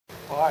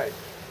Hi,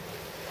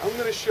 I'm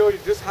going to show you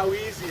just how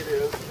easy it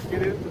is to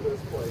get into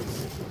this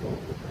place.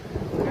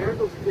 The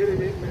vandals are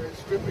getting in here and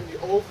stripping the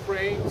old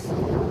frames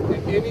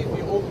and any of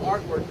the old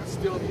artwork that's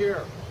still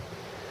here.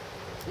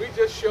 We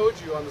just showed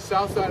you on the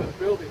south side of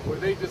the building where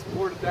they just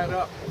boarded that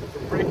up for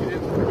breaking into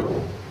the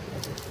building.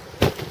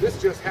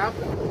 This just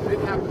happened. It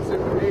happens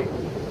every day.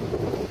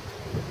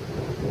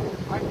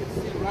 I can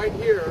see right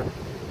here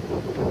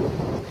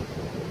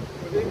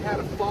where they had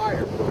a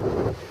fire.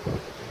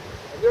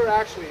 And they're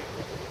actually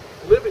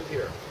living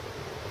here.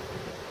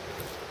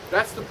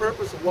 That's the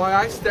purpose of why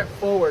I stepped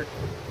forward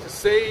to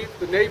save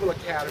the Naval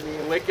Academy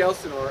in Lake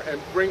Elsinore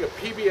and bring a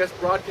PBS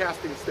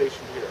broadcasting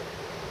station here.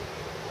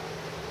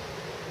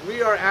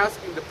 We are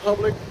asking the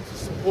public to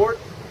support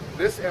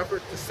this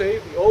effort to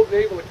save the old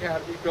Naval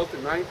Academy built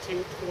in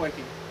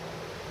 1920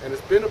 and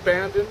has been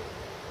abandoned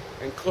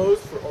and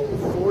closed for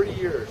over 40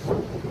 years.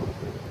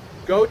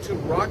 Go to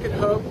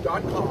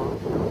rockethub.com,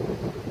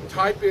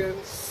 type in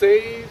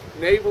Save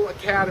Naval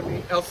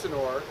Academy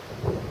Elsinore,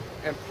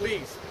 and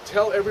please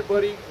tell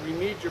everybody we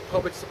need your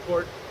public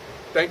support.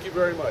 Thank you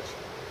very much.